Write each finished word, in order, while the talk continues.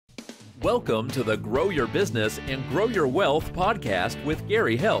Welcome to the Grow Your Business and Grow Your Wealth podcast with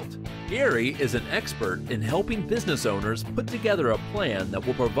Gary Helt. Gary is an expert in helping business owners put together a plan that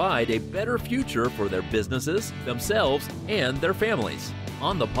will provide a better future for their businesses, themselves, and their families.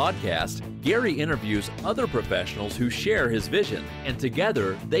 On the podcast, Gary interviews other professionals who share his vision, and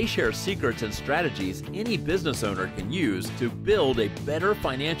together they share secrets and strategies any business owner can use to build a better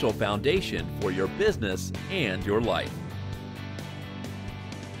financial foundation for your business and your life.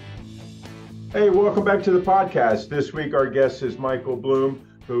 Hey, welcome back to the podcast. This week, our guest is Michael Blom,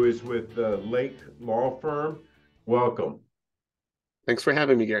 who is with the Lake Law Firm. Welcome. Thanks for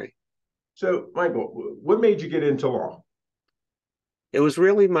having me, Gary. So, Michael, what made you get into law? It was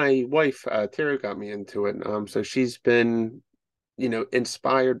really my wife, Tara, got me into it. So she's been,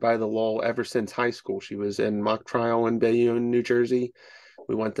 inspired by the law ever since high school. She was in mock trial in Bayonne, New Jersey.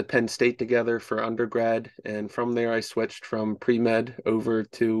 We went to Penn State together for undergrad, and from there I switched from pre-med over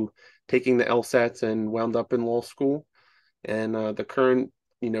to taking the LSATs and wound up in law school. And the current,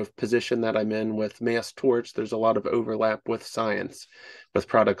 position that I'm in with mass torts, there's a lot of overlap with science, with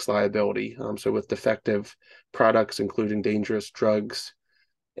products liability. So with defective products, including dangerous drugs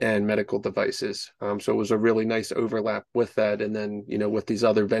and medical devices. So it was a really nice overlap with that. And then, with these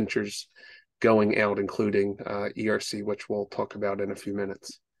other ventures going out, including ERTC, which we'll talk about in a few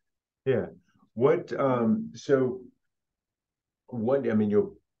minutes. Yeah.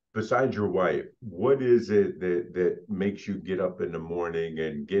 Besides your wife, what is it that makes you get up in the morning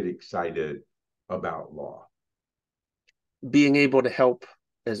and get excited about law? Being able to help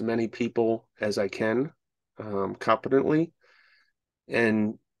as many people as I can competently,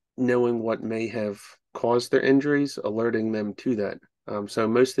 and knowing what may have caused their injuries, alerting them to that. So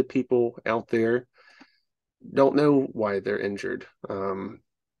most of the people out there don't know why they're injured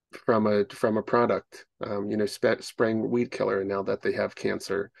from a product, spraying weed killer now that they have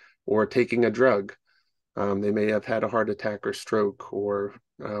cancer, or taking a drug. They may have had a heart attack or stroke, or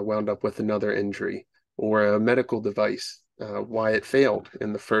wound up with another injury, or a medical device, why it failed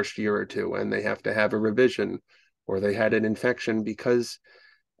in the first year or two, and they have to have a revision, or they had an infection because,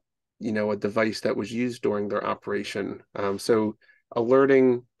 a device that was used during their operation. So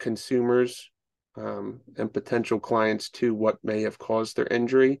alerting consumers and potential clients to what may have caused their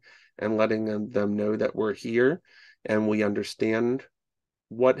injury, and letting them know that we're here and we understand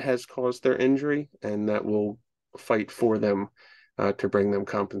what has caused their injury, and that we'll fight for them to bring them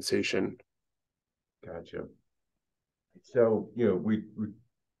compensation. Gotcha. So,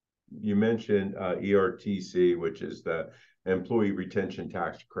 you mentioned ERTC, which is the Employee Retention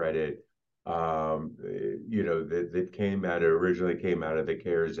Tax Credit, that originally came out of the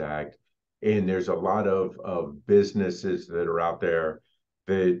CARES Act. And there's a lot of businesses that are out there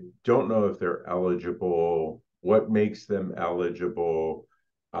that don't know if they're eligible, what makes them eligible,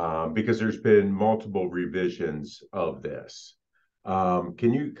 because there's been multiple revisions of this.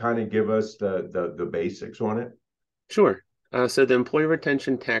 Can you kind of give us the basics on it? Sure. So the Employee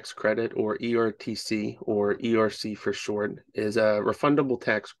Retention Tax Credit, or ERTC, or ERC for short, is a refundable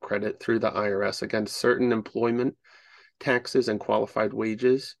tax credit through the IRS against certain employment taxes and qualified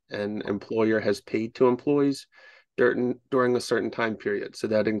wages an employer has paid to employees during a certain time period. So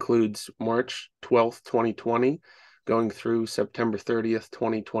that includes March 12th, 2020, going through September 30th,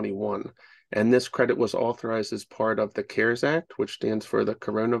 2021. And this credit was authorized as part of the CARES Act, which stands for the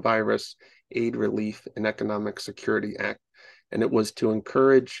Coronavirus Aid, Relief, and Economic Security Act. And it was to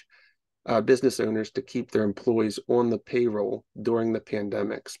encourage business owners to keep their employees on the payroll during the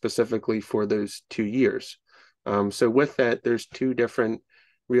pandemic, specifically for those 2 years. So with that, there's two different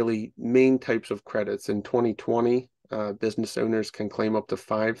really main types of credits. In 2020, business owners can claim up to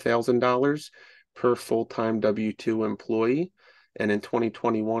 $5,000 per full-time W-2 employee. And in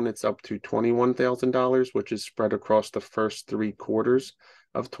 2021, it's up to $21,000, which is spread across the first 3 quarters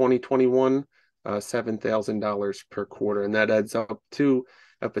of 2021, $7,000 per quarter. And that adds up to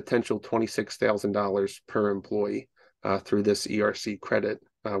a potential $26,000 per employee through this ERC credit,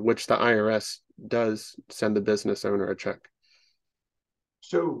 which the IRS does send the business owner a check.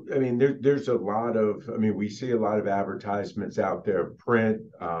 So, there's a lot of, we see a lot of advertisements out there, print,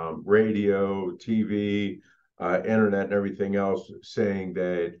 radio, TV, internet, and everything else, saying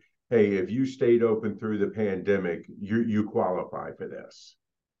that, hey, if you stayed open through the pandemic, you qualify for this.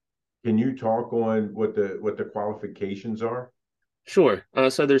 Can you talk on what the qualifications are? Sure.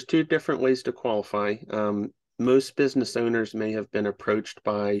 So there's 2 different ways to qualify. Most business owners may have been approached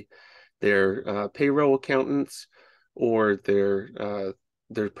by their payroll accountants or their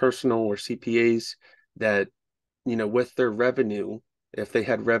personal or CPAs that, with their revenue if they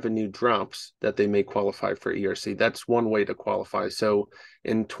had revenue drops, that they may qualify for ERC. That's one way to qualify. So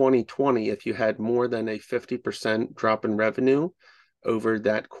in 2020, if you had more than a 50% drop in revenue over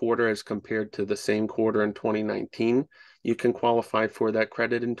that quarter as compared to the same quarter in 2019, you can qualify for that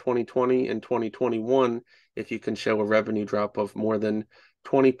credit in 2020. In 2021, if you can show a revenue drop of more than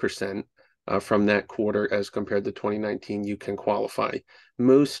 20% from that quarter as compared to 2019, you can qualify.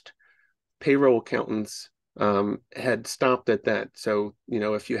 Most payroll accountants had stopped at that. So,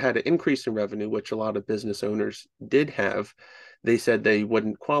 if you had an increase in revenue, which a lot of business owners did have, they said they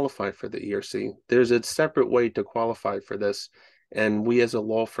wouldn't qualify for the ERC. There's a separate way to qualify for this. And we as a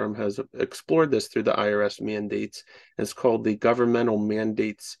law firm has explored this through the IRS mandates. It's called the governmental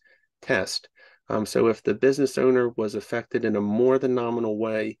mandates test. So if the business owner was affected in a more than nominal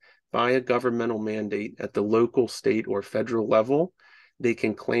way by a governmental mandate at the local, state, or federal level, they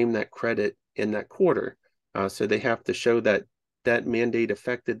can claim that credit in that quarter. So they have to show that that mandate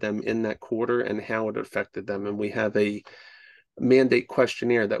affected them in that quarter and how it affected them. And we have a mandate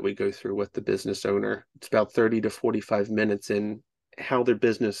questionnaire that we go through with the business owner. It's about 30 to 45 minutes in how their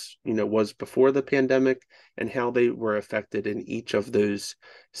business, was before the pandemic and how they were affected in each of those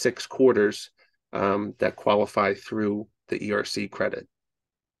 6 quarters that qualify through the ERC credit.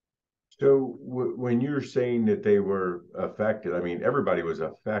 So when you're saying that they were affected, I mean, everybody was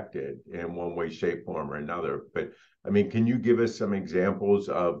affected in one way, shape, form, or another. But I mean, can you give us some examples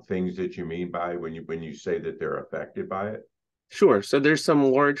of things that you mean by when you say that they're affected by it? Sure. So there's some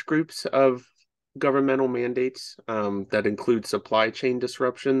large groups of governmental mandates that include supply chain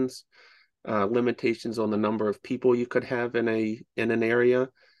disruptions, limitations on the number of people you could have in an area,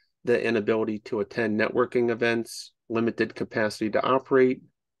 the inability to attend networking events, limited capacity to operate,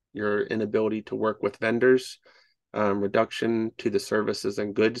 your inability to work with vendors, reduction to the services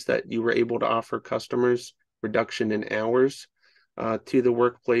and goods that you were able to offer customers, reduction in hours to the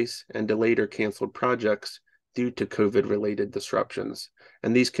workplace, and delayed or canceled projects due to COVID-related disruptions.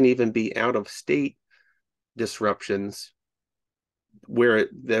 And these can even be out-of-state disruptions where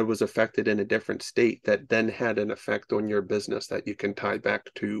that was affected in a different state that then had an effect on your business that you can tie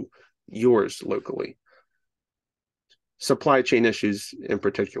back to yours locally. Supply chain issues in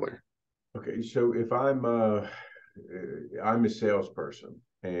particular. Okay, so if I'm a salesperson,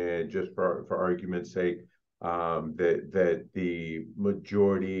 and just for argument's sake, that the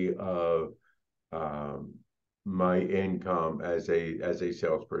majority of my income as a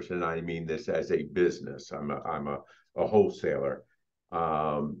salesperson, and I mean this as a business, I'm a wholesaler,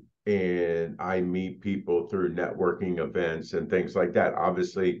 and I meet people through networking events and things like that.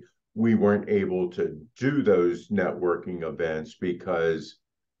 Obviously, we weren't able to do those networking events because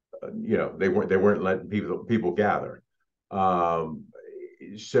they weren't letting people gather.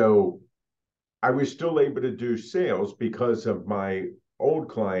 So I was still able to do sales because of my old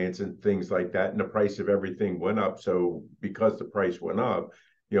clients and things like that, and the price of everything went up. So because the price went up,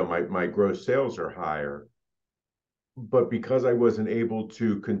 my gross sales are higher. But because I wasn't able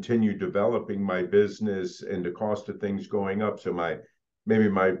to continue developing my business and the cost of things going up, so maybe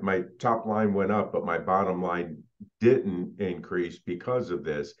my top line went up, but my bottom line didn't increase because of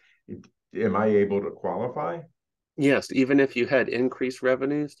this. Am I able to qualify? Yes, even if you had increased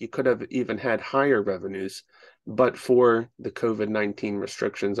revenues, you could have even had higher revenues, but for the COVID-19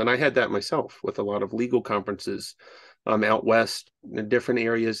 restrictions. And I had that myself with a lot of legal conferences out west in different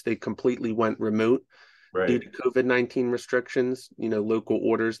areas. They completely went remote due to COVID-19 restrictions, local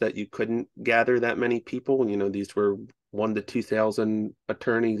orders that you couldn't gather that many people. These were 1,000 to 2,000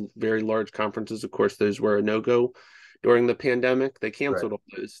 attorney, very large conferences. Of course, those were a no-go during the pandemic. They canceled all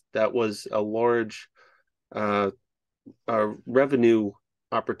those. That was a large revenue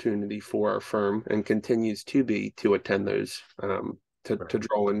opportunity for our firm and continues to be to attend those to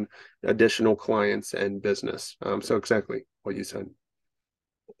draw in additional clients and business. So exactly what you said.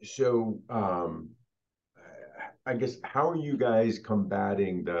 So I guess, how are you guys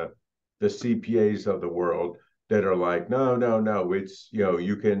combating the CPAs of the world that are like, no, it's,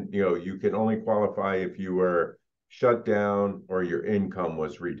 you can only qualify if you were shut down or your income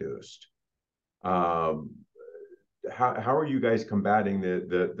was reduced? How are you guys combating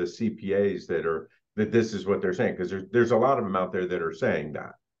the CPAs that this is what they're saying? Because there's a lot of them out there that are saying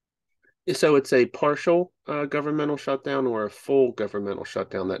that. So it's a partial governmental shutdown or a full governmental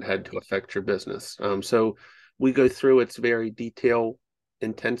shutdown that had to affect your business. So we go through, it's very detail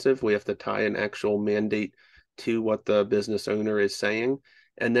intensive. We have to tie an actual mandate to what the business owner is saying.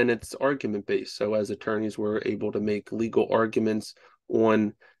 And then it's argument based. So as attorneys, we're able to make legal arguments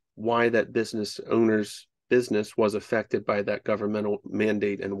on why that business owner's business was affected by that governmental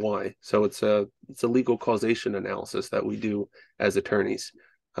mandate and why. So it's a legal causation analysis that we do as attorneys,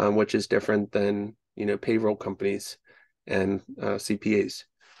 which is different than payroll companies and CPAs.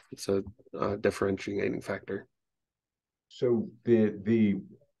 It's a differentiating factor. So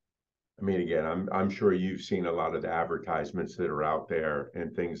I mean, again, I'm sure you've seen a lot of the advertisements that are out there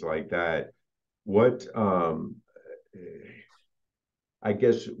and things like that. What I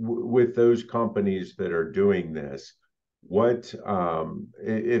guess with those companies that are doing this, what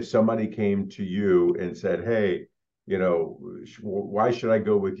if somebody came to you and said, "Hey, why should I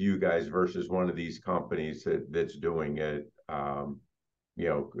go with you guys versus one of these companies that's doing it,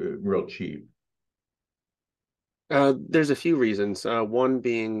 real cheap?" There's a few reasons. One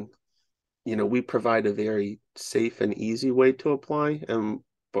being, we provide a very safe and easy way to apply.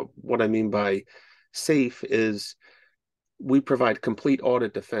 But what I mean by safe is we provide complete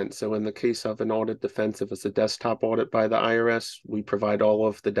audit defense. So in the case of an audit defense, if it's a desktop audit by the IRS, we provide all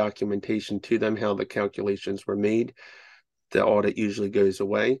of the documentation to them, how the calculations were made. The audit usually goes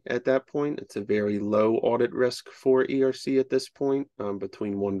away at that point. It's a very low audit risk for ERC at this point,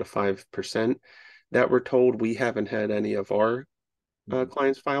 between 1% to 5%. That we're told. We haven't had any of our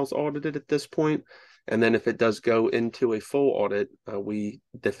clients' files audited at this point. And then if it does go into a full audit, we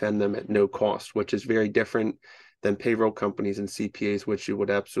defend them at no cost, which is very different than payroll companies and CPAs, which you would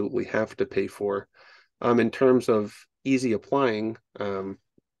absolutely have to pay for. In terms of easy applying,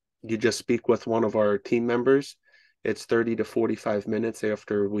 you just speak with one of our team members. It's 30 to 45 minutes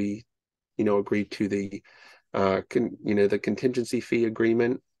after we, agree to the the contingency fee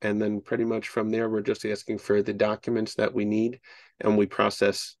agreement. And then pretty much from there, we're just asking for the documents that we need, and we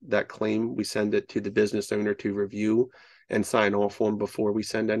process that claim. We send it to the business owner to review and sign off on before we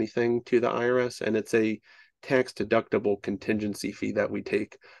send anything to the IRS. And it's a tax deductible contingency fee that we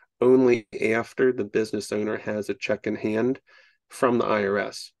take only after the business owner has a check in hand from the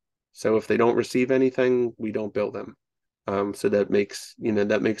IRS. So if they don't receive anything, we don't bill them. So that makes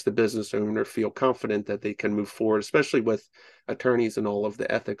the business owner feel confident that they can move forward, especially with attorneys and all of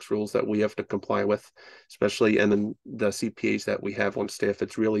the ethics rules that we have to comply with, especially, and then the CPAs that we have on staff.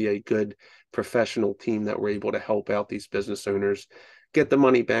 It's really a good professional team that we're able to help out these business owners get the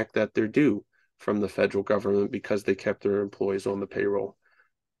money back that they're due from the federal government because they kept their employees on the payroll.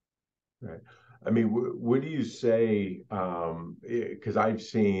 Right. I mean, what do you say? Because I've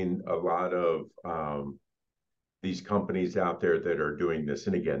seen a lot of these companies out there that are doing this,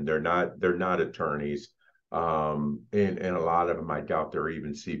 and again, they're not attorneys, and a lot of them, I doubt they're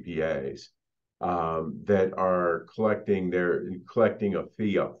even CPAs, that are collecting a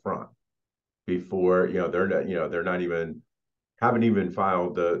fee up front before they're not even haven't even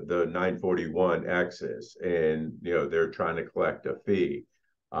filed the 941 X's, and they're trying to collect a fee.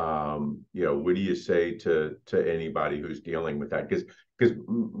 What do you say to anybody who's dealing with that? Because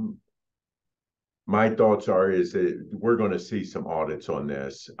my thoughts is that we're going to see some audits on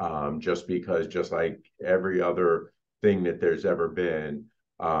this, just because, just like every other thing that there's ever been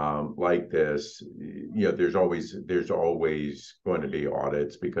like this, there's always going to be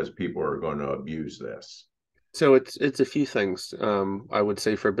audits because people are going to abuse this. So it's a few things, I would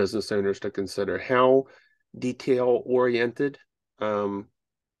say, for business owners to consider. How detail oriented do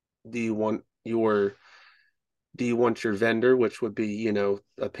you want your vendor, which would be,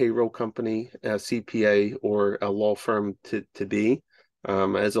 a payroll company, a CPA, or a law firm to be?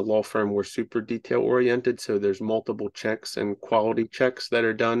 As a law firm, we're super detail oriented. So there's multiple checks and quality checks that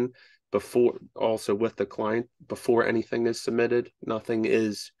are done before, also with the client, before anything is submitted. Nothing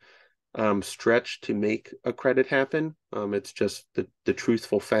is stretched to make a credit happen. It's just the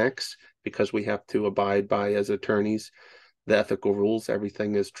truthful facts, because we have to abide by, as attorneys, the ethical rules.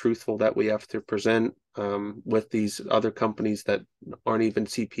 Everything is truthful that we have to present. With these other companies that aren't even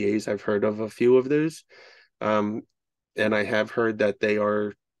CPAs, I've heard of a few of those, and I have heard that they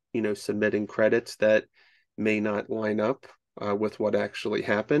are submitting credits that may not line up with what actually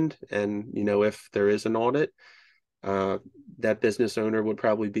happened. And if there is an audit, that business owner would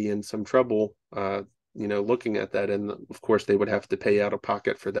probably be in some trouble looking at that, and of course they would have to pay out of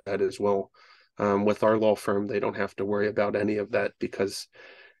pocket for that as well. With our law firm, they don't have to worry about any of that because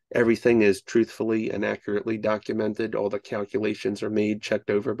everything is truthfully and accurately documented. All the calculations are made, checked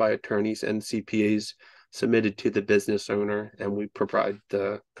over by attorneys and CPAs, submitted to the business owner, and we provide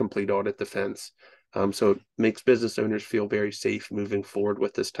the complete audit defense. So it makes business owners feel very safe moving forward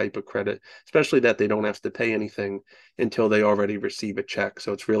with this type of credit, especially that they don't have to pay anything until they already receive a check.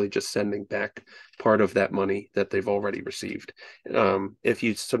 So it's really just sending back part of that money that they've already received. If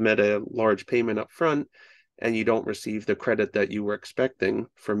you submit a large payment up front and you don't receive the credit that you were expecting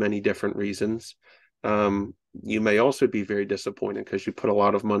for many different reasons, you may also be very disappointed because you put a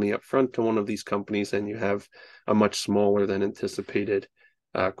lot of money up front to one of these companies and you have a much smaller than anticipated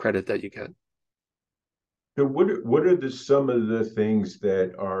credit that you get. So what are some of the things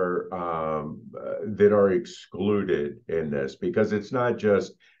that are excluded in this? Because it's not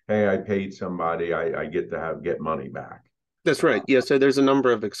just, hey, I paid somebody, I get to get money back. That's right. Yeah, so there's a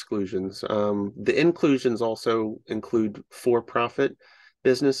number of exclusions. The inclusions also include for-profit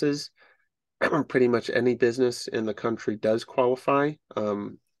businesses. Pretty much any business in the country does qualify.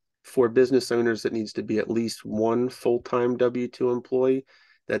 For business owners, it needs to be at least one full-time W-2 employee.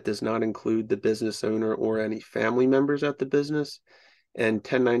 That does not include the business owner or any family members at the business. And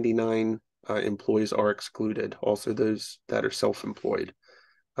 1099 employees are excluded, also those that are self-employed.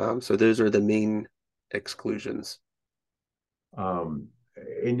 So those are the main exclusions.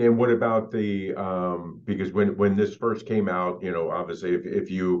 And then what about because when this first came out, obviously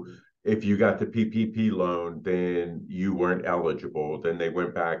if you got the PPP loan, then you weren't eligible. Then they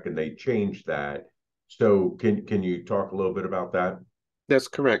went back and they changed that. So can you talk a little bit about that? That's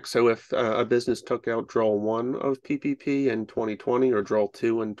correct. So if a business took out draw one of PPP in 2020 or draw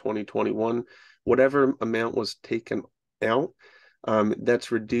two in 2021, whatever amount was taken out,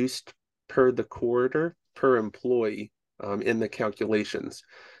 that's reduced per the quarter per employee in the calculations.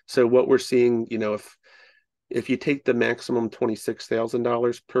 So what we're seeing, if you take the maximum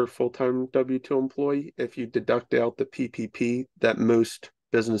 $26,000 per full-time W-2 employee, if you deduct out the PPP that most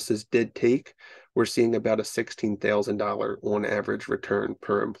businesses did take, we're seeing about a $16,000 on average return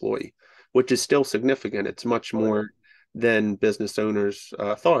per employee, which is still significant. It's much more than business owners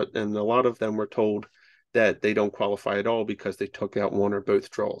thought. And a lot of them were told that they don't qualify at all because they took out one or both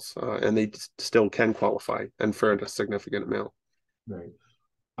draws, and they still can qualify and for a significant amount. Right.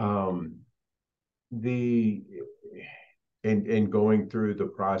 The in going through the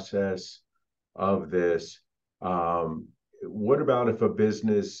process of this, what about if a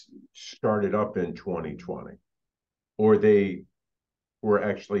business started up in 2020 or they were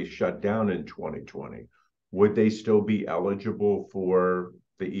actually shut down in 2020? Would they still be eligible for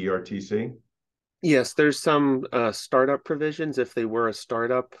the ERTC? Yes, there's some startup provisions if they were a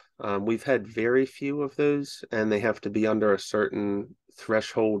startup. We've had very few of those, and they have to be under a certain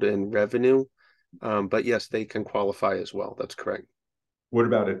threshold in revenue. But yes, they can qualify as well. That's correct. What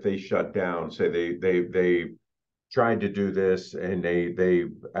about if they shut down? Say they tried to do this and they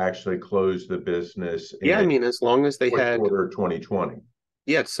actually closed the business Yeah, I in mean, as long as they fourth had, quarter of 2020.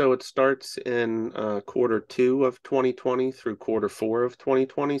 yeah, so it starts in quarter two of 2020 through quarter four of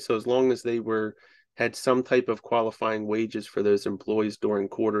 2020. So as long as they had some type of qualifying wages for those employees during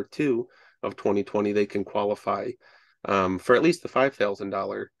quarter two of 2020, they can qualify for at least the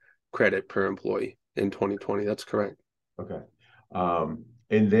 $5,000 credit per employee in 2020. That's correct. Okay. And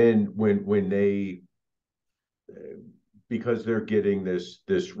then when they because they're getting this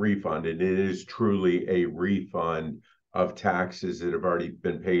refund, and it is truly a refund of taxes that have already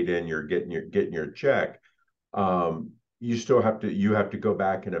been paid in, you're getting your check. You still have to go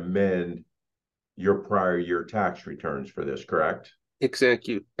back and amend your prior year tax returns for this, correct?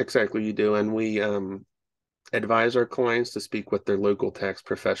 Exactly, you do. And we advise our clients to speak with their local tax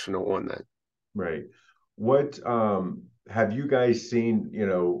professional on that. Right. What have you guys seen,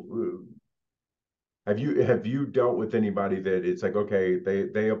 have you dealt with anybody that it's like, okay,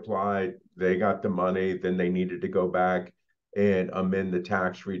 they applied, they got the money, then they needed to go back and amend the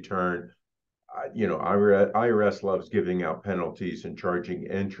tax return? IRS loves giving out penalties and charging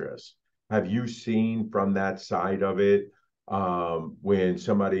interest. Have you seen from that side of it, when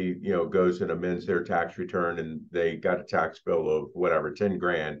somebody, goes and amends their tax return and they got a tax bill of whatever, 10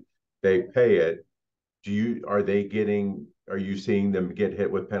 grand, they pay it. Are you seeing them get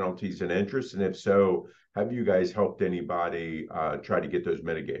hit with penalties and interest? And if so, have you guys helped anybody try to get those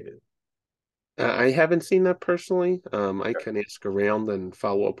mitigated? I haven't seen that personally. I can ask around and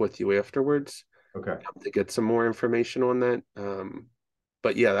follow up with you afterwards Okay. to get some more information on that.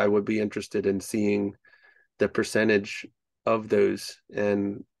 But yeah, I would be interested in seeing the percentage of those.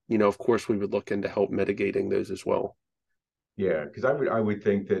 And, of course, we would look into help mitigating those as well. Yeah, because I would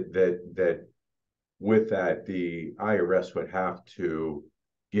think that with that, the IRS would have to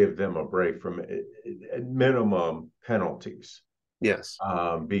give them a break from at minimum penalties. Yes.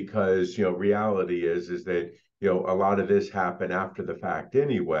 Because reality is that a lot of this happened after the fact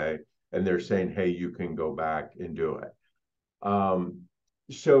anyway, and they're saying, hey, you can go back and do it.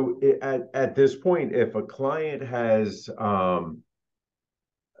 So at this point, if a client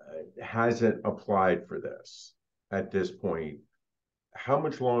hasn't applied for this at this point, how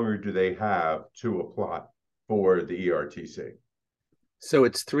much longer do they have to apply for the ERTC? So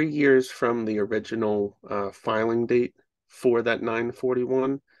it's 3 years from the original filing date for that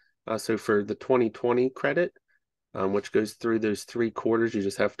 941. So for the 2020 credit, which goes through those 3 quarters, you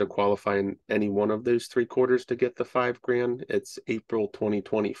just have to qualify in any one of those 3 quarters to get the $5,000. It's April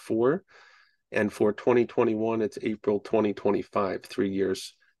 2024. And for 2021, it's April 2025, 3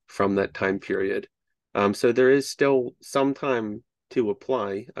 years from that time period. So there is still some time to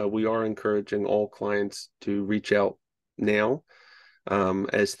apply. We are encouraging all clients to reach out now,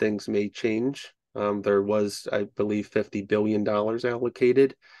 as things may change. There was, I believe, $50 billion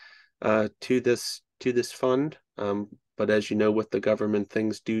allocated to this fund. But as you know, with the government,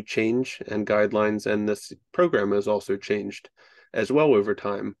 things do change and guidelines, and this program has also changed as well over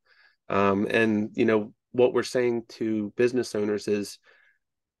time. And what we're saying to business owners is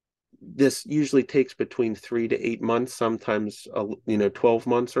this usually takes between 3 to 8 months, sometimes 12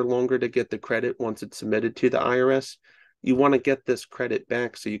 months or longer to get the credit once it's submitted to the IRS. You want to get this credit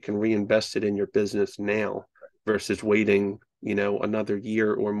back so you can reinvest it in your business now versus waiting, another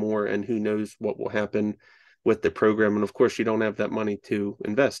year or more, and who knows what will happen with the program. And of course, you don't have that money to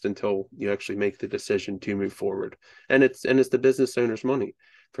invest until you actually make the decision to move forward. And it's the business owner's money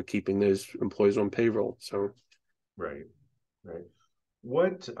for keeping those employees on payroll. So, right.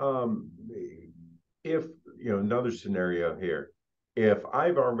 What if another scenario here? If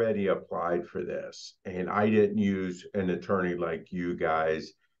I've already applied for this and I didn't use an attorney like you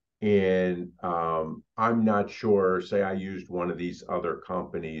guys, and I'm not sure, say I used one of these other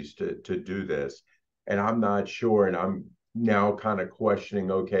companies to do this, and I'm not sure, and I'm now kind of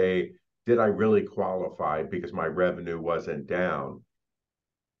questioning, okay, did I really qualify because my revenue wasn't down?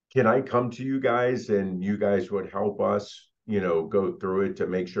 Can I come to you guys and you guys would help us, go through it to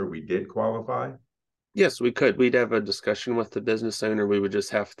make sure we did qualify? yes, we could. We'd have a discussion with the business owner. We would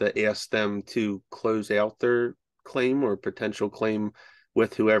just have to ask them to close out their claim or potential claim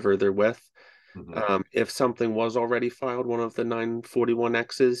with whoever they're with. If something was already filed, one of the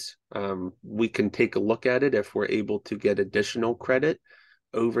 941Xs, we can take a look at it if we're able to get additional credit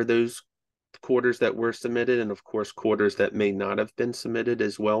over those quarters that were submitted, and of course, quarters that may not have been submitted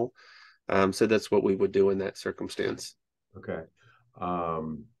as well. So that's what we would do in that circumstance. Okay.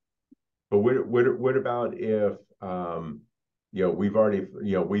 But what about if we've already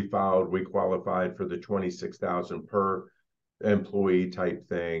we qualified for the 26,000 per employee type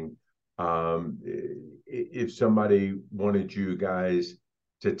thing. If somebody wanted you guys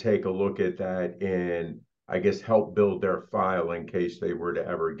to take a look at that and I guess help build their file in case they were to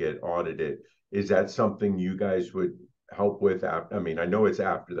ever get audited, is that something you guys would help with? I mean, I know it's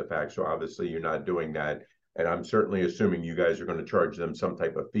after the fact, so obviously you're not doing that. And I'm certainly assuming you guys are going to charge them some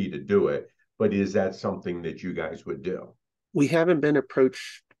type of fee to do it. But is that something that you guys would do? We haven't been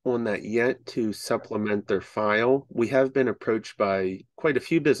approached on that yet to supplement their file. We have been approached by quite a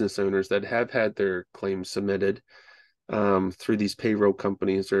few business owners that have had their claims submitted through these payroll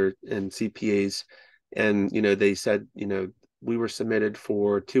companies and CPAs. And, they said, we were submitted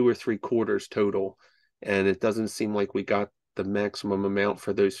for 2 or 3 quarters total, and it doesn't seem like we got the maximum amount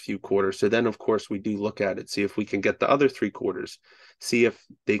for those few quarters. So then, of course, we do look at it, see if we can get the other 3 quarters, see if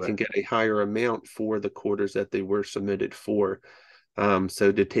they can get a higher amount for the quarters that they were submitted for.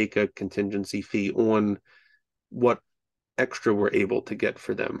 So to take a contingency fee on what extra we're able to get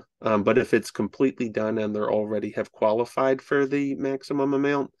for them. But if it's completely done and they're already have qualified for the maximum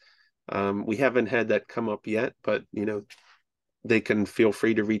amount, we haven't had that come up yet, but they can feel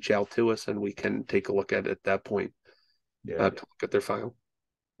free to reach out to us and we can take a look at it at that point. To look at their file.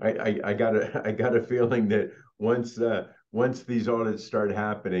 I got a feeling that once these audits start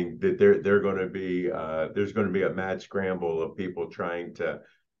happening, that they're going to be there's going to be a mad scramble of people trying to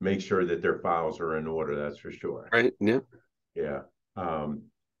make sure that their files are in order. That's for sure. Right. Yeah. Yeah.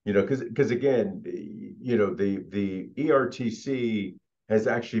 Because again, the ERTC has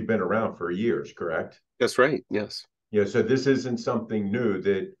actually been around for years, correct? That's right. Yes. So this isn't something new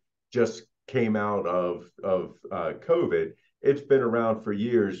that just came out of COVID. It's been around for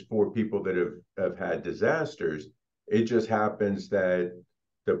years for people that have had disasters. It just happens that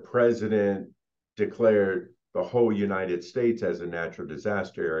the president declared the whole United States as a natural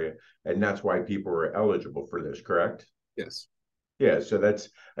disaster area, and that's why people are eligible for this, correct? Yes. Yeah, so that's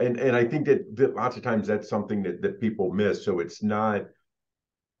and I think that lots of times that's something that people miss. So it's not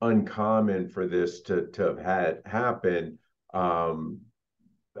uncommon for this to have had happen.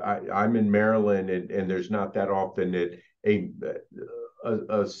 I'm in Maryland, and there's not that often that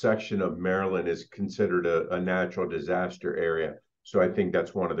a section of Maryland is considered a natural disaster area. So I think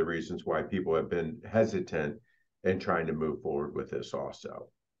that's one of the reasons why people have been hesitant in trying to move forward with this also.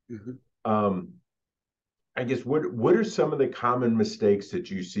 I guess what are some of the common mistakes that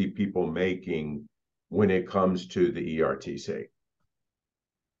you see people making when it comes to the ERTC?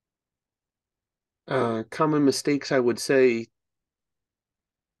 Common mistakes, I would say,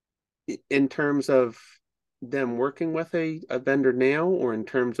 in terms of them working with a vendor now, or in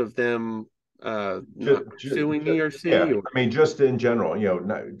terms of them not pursuing Yeah, ERC, or I mean, just in general,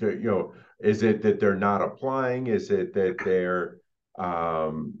 is it that they're not applying? Is it that they're,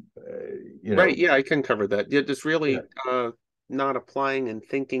 you right? know, Yeah, I can cover that. Yeah, just yeah, really not applying and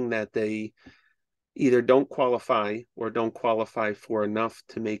thinking that they either don't qualify or don't qualify for enough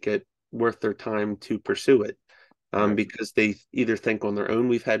to make it worth their time to pursue it. right, Because they either think on their own.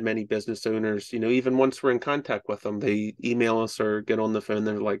 We've had many business owners, even once we're in contact with them, they email us or get on the phone.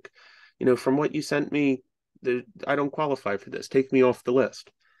 They're like, from what you sent me, I don't qualify for this. Take me off the list.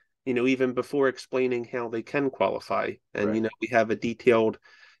 Even before explaining how they can qualify. And, right, we have a detailed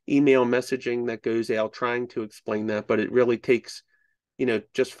email messaging that goes out trying to explain that, but it really takes,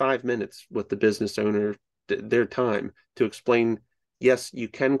 just 5 minutes with the business owner, their time to explain, yes, you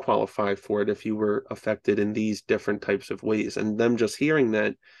can qualify for it if you were affected in these different types of ways. And them just hearing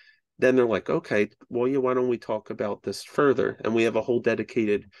that, then they're like, okay, well, yeah, why don't we talk about this further? And we have a whole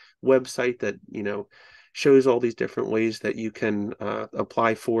dedicated website that, shows all these different ways that you can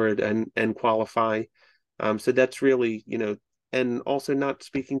apply for it and qualify. So that's really, and also not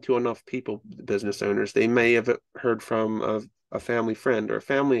speaking to enough people, business owners. They may have heard from a family friend or a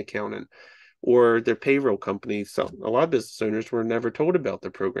family accountant or their payroll company. So a lot of business owners were never told about the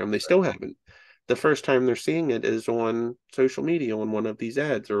program. They still haven't. The first time they're seeing it is on social media, on one of these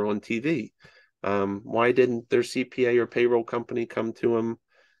ads or on TV. Why didn't their CPA or payroll company come to them,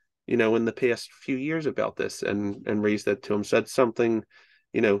 in the past few years about this and raise that to them? So that's something,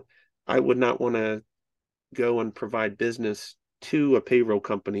 you know, I would not want to go and provide business to a payroll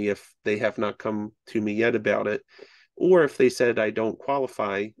company if they have not come to me yet about it, or if they said I don't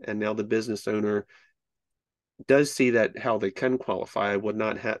qualify and now the business owner does see that how they can qualify. I would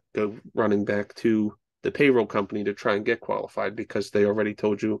not go running back to the payroll company to try and get qualified because they already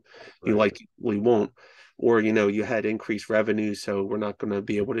told you you right, likely won't, or you had increased revenue, so we're not going to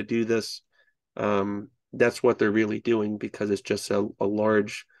be able to do this. That's what they're really doing because it's just a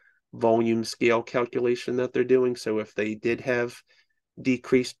large volume scale calculation that they're doing. So if they did have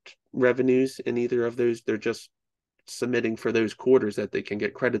decreased revenues in either of those, they're just submitting for those quarters that they can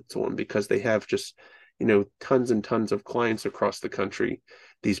get credits on because they have just tons and tons of clients across the country,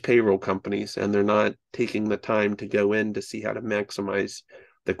 these payroll companies, and they're not taking the time to go in to see how to maximize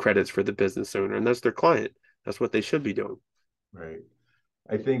the credits for the business owner, and that's their client. That's what they should be doing. right.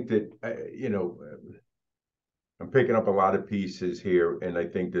 I think that, I'm picking up a lot of pieces here, and I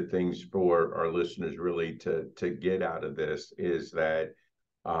think the things for our listeners really to get out of this is that,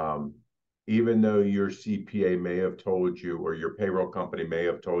 um, even though your CPA may have told you, or your payroll company may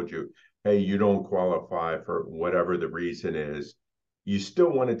have told you, hey, you don't qualify for whatever the reason is, you still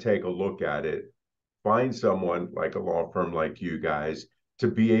want to take a look at it, find someone like a law firm like you guys to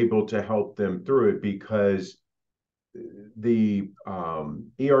be able to help them through it, because the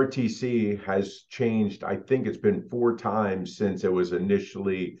ERTC has changed. I think it's been 4 times since it was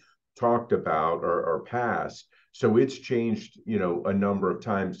initially talked about or passed. So it's changed, a number of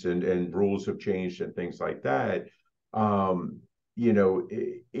times, and rules have changed and things like that. Um,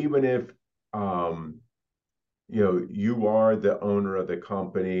 Even if, you are the owner of the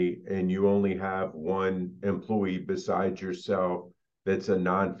company and you only have one employee besides yourself that's a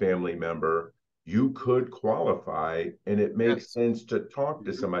non-family member, you could qualify, and it makes Yes. sense to talk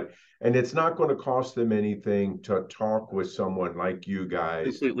to Mm-hmm. somebody. And it's not going to cost them anything to talk with someone like you guys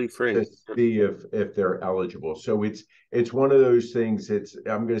Completely to free. see if they're eligible. So it's one of those things.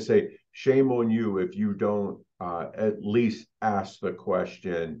 I'm going to say, shame on you if you don't at least ask the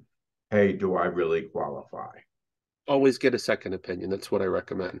question, hey, do I really qualify? Always get a second opinion. That's what I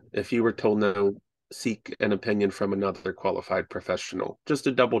recommend. If you were told no, seek an opinion from another qualified professional just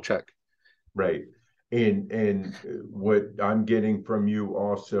to double check. Right. And what I'm getting from you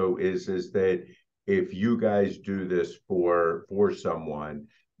also is that if you guys do this for someone,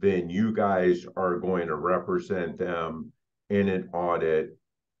 then you guys are going to represent them in an audit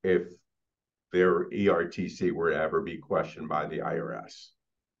if their ERTC were to ever be questioned by the IRS.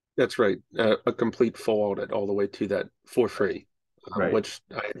 That's right. A complete full audit all the way to that for free, Right. which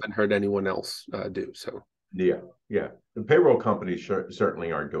I haven't heard anyone else do. So Yeah. Yeah. The payroll companies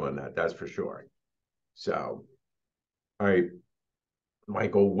certainly aren't doing that. That's for sure. So, all right,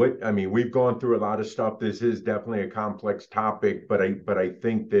 Michael, I mean, we've gone through a lot of stuff. This is definitely a complex topic, but I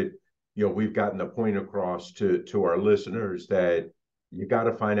think that, we've gotten the point across to our listeners that you got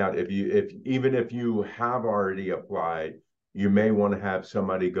to find out if even if you have already applied, you may want to have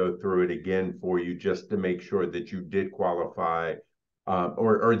somebody go through it again for you just to make sure that you did qualify,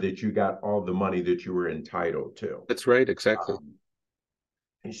 or that you got all the money that you were entitled to. That's right, exactly.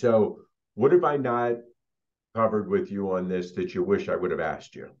 So what have I not covered with you on this that you wish I would have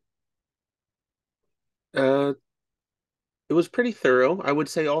asked you? It was pretty thorough. I would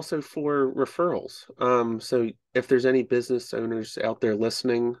say also for referrals. So if there's any business owners out there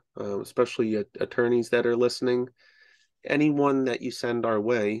listening, especially attorneys that are listening, anyone that you send our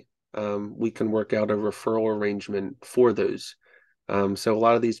way, we can work out a referral arrangement for those. So a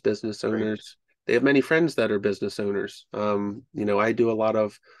lot of these business owners, they have many friends that are business owners. I do a lot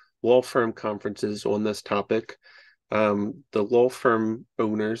of law firm conferences on this topic. The law firm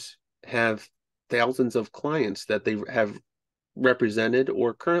owners have thousands of clients that they have represented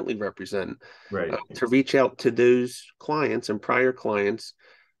or currently represent. Right. To reach out to those clients and prior clients,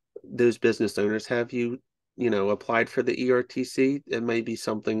 those business owners, have you applied for the ERTC? It may be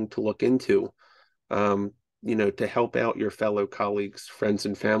something to look into, to help out your fellow colleagues, friends,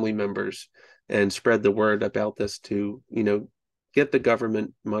 and family members, and spread the word about this to, get the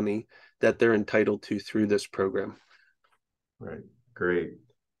government money that they're entitled to through this program. Right. Great.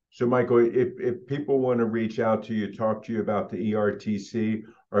 So, Michael, if people want to reach out to you, talk to you about the ERTC,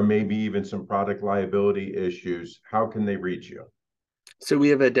 or maybe even some product liability issues, how can they reach you? So we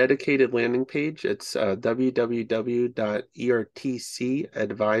have a dedicated landing page. It's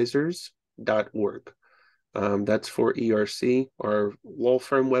www.ertcadvisors.org. That's for ERC. Our law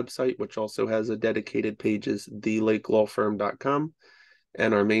firm website, which also has a dedicated page, is thelakelawfirm.com.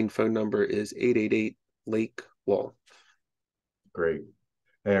 And our main phone number is 888-LAKE-LAW. Great.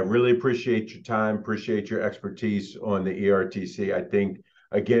 I really appreciate your time, appreciate your expertise on the ERTC. I think,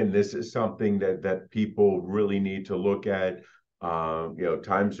 again, this is something that people really need to look at.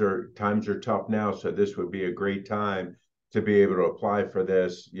 Times are tough now, so this would be a great time to be able to apply for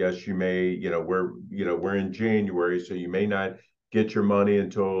this. Yes, you may, we're in January, so you may not get your money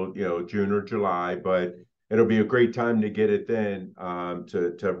until, June or July, but it'll be a great time to get it then,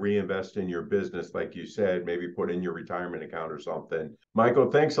 to reinvest in your business, like you said, maybe put in your retirement account or something.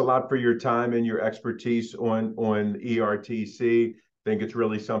 Michael, thanks a lot for your time and your expertise on ERTC. I think it's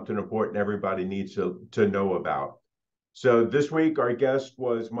really something important everybody needs to know about. So this week, our guest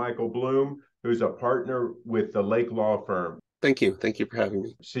was Michael Blom, who's a partner with the Lake Law Firm. Thank you. Thank you for having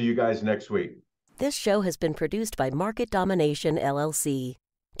me. See you guys next week. This show has been produced by Market Domination, LLC.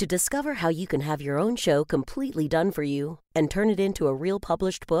 To discover how you can have your own show completely done for you and turn it into a real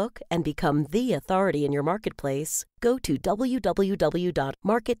published book and become the authority in your marketplace, go to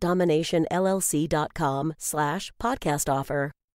www.marketdominationllc.com/podcast offer.